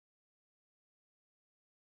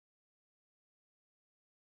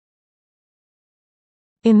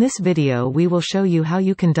In this video we will show you how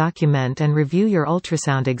you can document and review your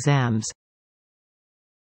ultrasound exams.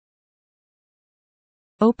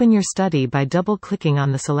 Open your study by double-clicking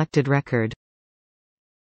on the selected record.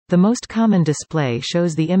 The most common display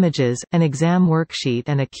shows the images, an exam worksheet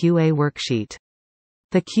and a QA worksheet.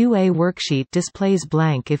 The QA worksheet displays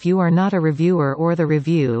blank if you are not a reviewer or the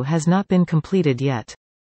review has not been completed yet.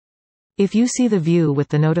 If you see the view with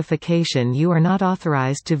the notification you are not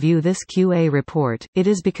authorized to view this QA report, it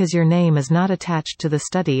is because your name is not attached to the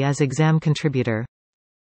study as exam contributor.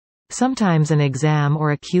 Sometimes an exam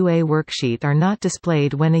or a QA worksheet are not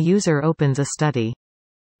displayed when a user opens a study.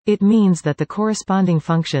 It means that the corresponding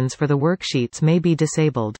functions for the worksheets may be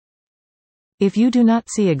disabled. If you do not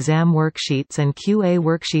see exam worksheets and QA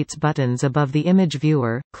worksheets buttons above the image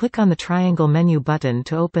viewer, click on the triangle menu button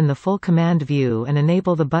to open the full command view and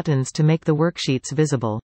enable the buttons to make the worksheets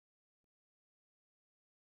visible.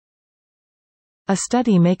 A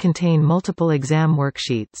study may contain multiple exam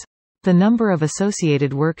worksheets. The number of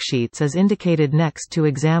associated worksheets is indicated next to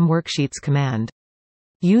Exam Worksheets command.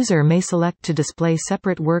 User may select to display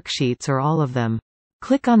separate worksheets or all of them.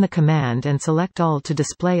 Click on the command and select All to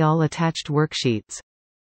display all attached worksheets.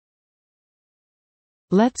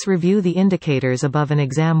 Let's review the indicators above an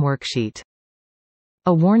exam worksheet.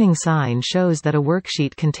 A warning sign shows that a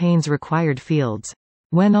worksheet contains required fields.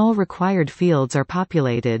 When all required fields are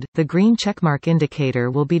populated, the green checkmark indicator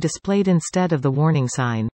will be displayed instead of the warning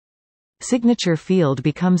sign. Signature field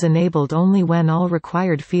becomes enabled only when all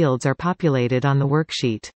required fields are populated on the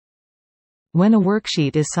worksheet. When a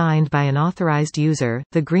worksheet is signed by an authorized user,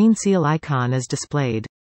 the green seal icon is displayed.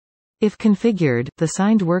 If configured, the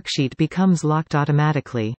signed worksheet becomes locked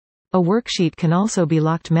automatically. A worksheet can also be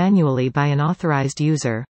locked manually by an authorized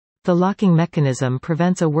user. The locking mechanism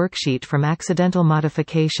prevents a worksheet from accidental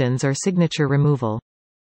modifications or signature removal.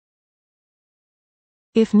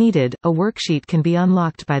 If needed, a worksheet can be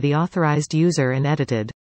unlocked by the authorized user and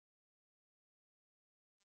edited.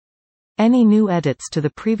 Any new edits to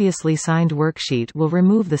the previously signed worksheet will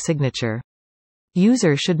remove the signature.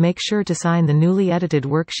 User should make sure to sign the newly edited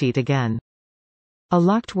worksheet again. A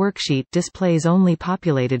locked worksheet displays only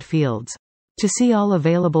populated fields. To see all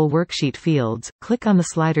available worksheet fields, click on the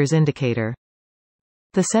sliders indicator.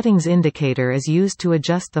 The settings indicator is used to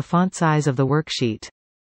adjust the font size of the worksheet.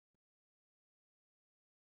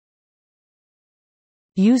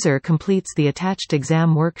 User completes the attached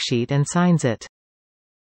exam worksheet and signs it.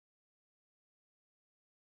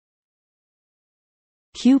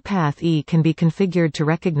 Qpath E can be configured to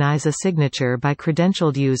recognize a signature by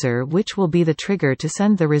credentialed user, which will be the trigger to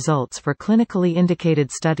send the results for clinically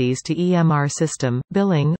indicated studies to EMR system,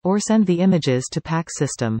 billing, or send the images to PACS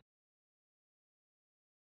system.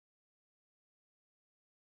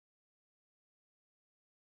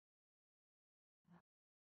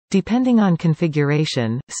 Depending on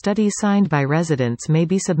configuration, studies signed by residents may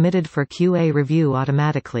be submitted for QA review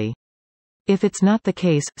automatically. If it's not the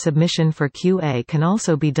case, submission for QA can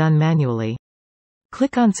also be done manually.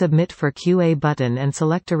 Click on Submit for QA button and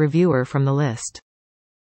select a reviewer from the list.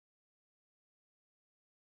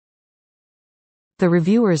 The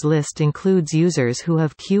reviewers list includes users who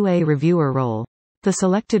have QA reviewer role. The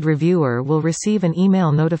selected reviewer will receive an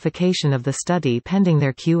email notification of the study pending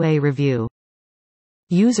their QA review.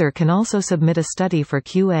 User can also submit a study for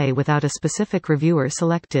QA without a specific reviewer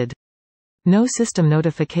selected. No system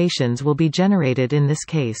notifications will be generated in this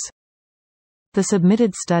case. The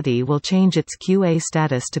submitted study will change its QA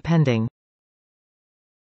status to pending.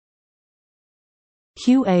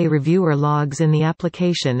 QA reviewer logs in the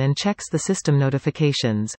application and checks the system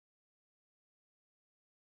notifications.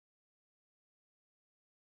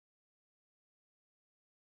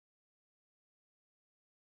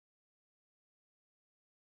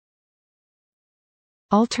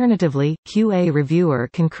 Alternatively, QA reviewer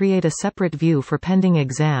can create a separate view for pending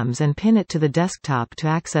exams and pin it to the desktop to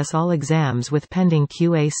access all exams with pending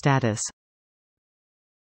QA status.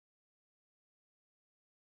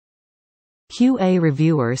 QA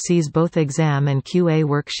reviewer sees both exam and QA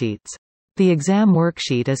worksheets. The exam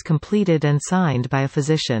worksheet is completed and signed by a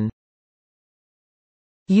physician.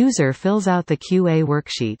 User fills out the QA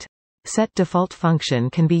worksheet. Set default function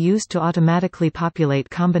can be used to automatically populate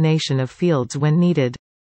combination of fields when needed.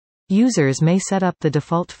 Users may set up the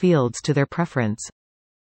default fields to their preference.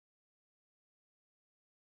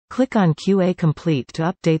 Click on QA Complete to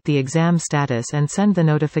update the exam status and send the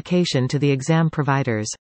notification to the exam providers.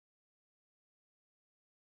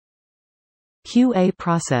 QA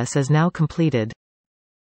process is now completed.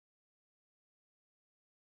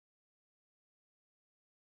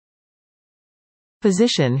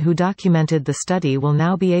 Physician who documented the study will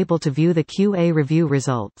now be able to view the QA review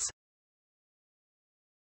results.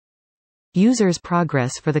 Users'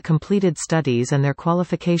 progress for the completed studies and their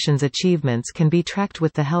qualifications achievements can be tracked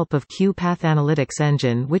with the help of Qpath Analytics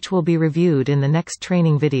Engine, which will be reviewed in the next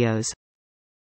training videos.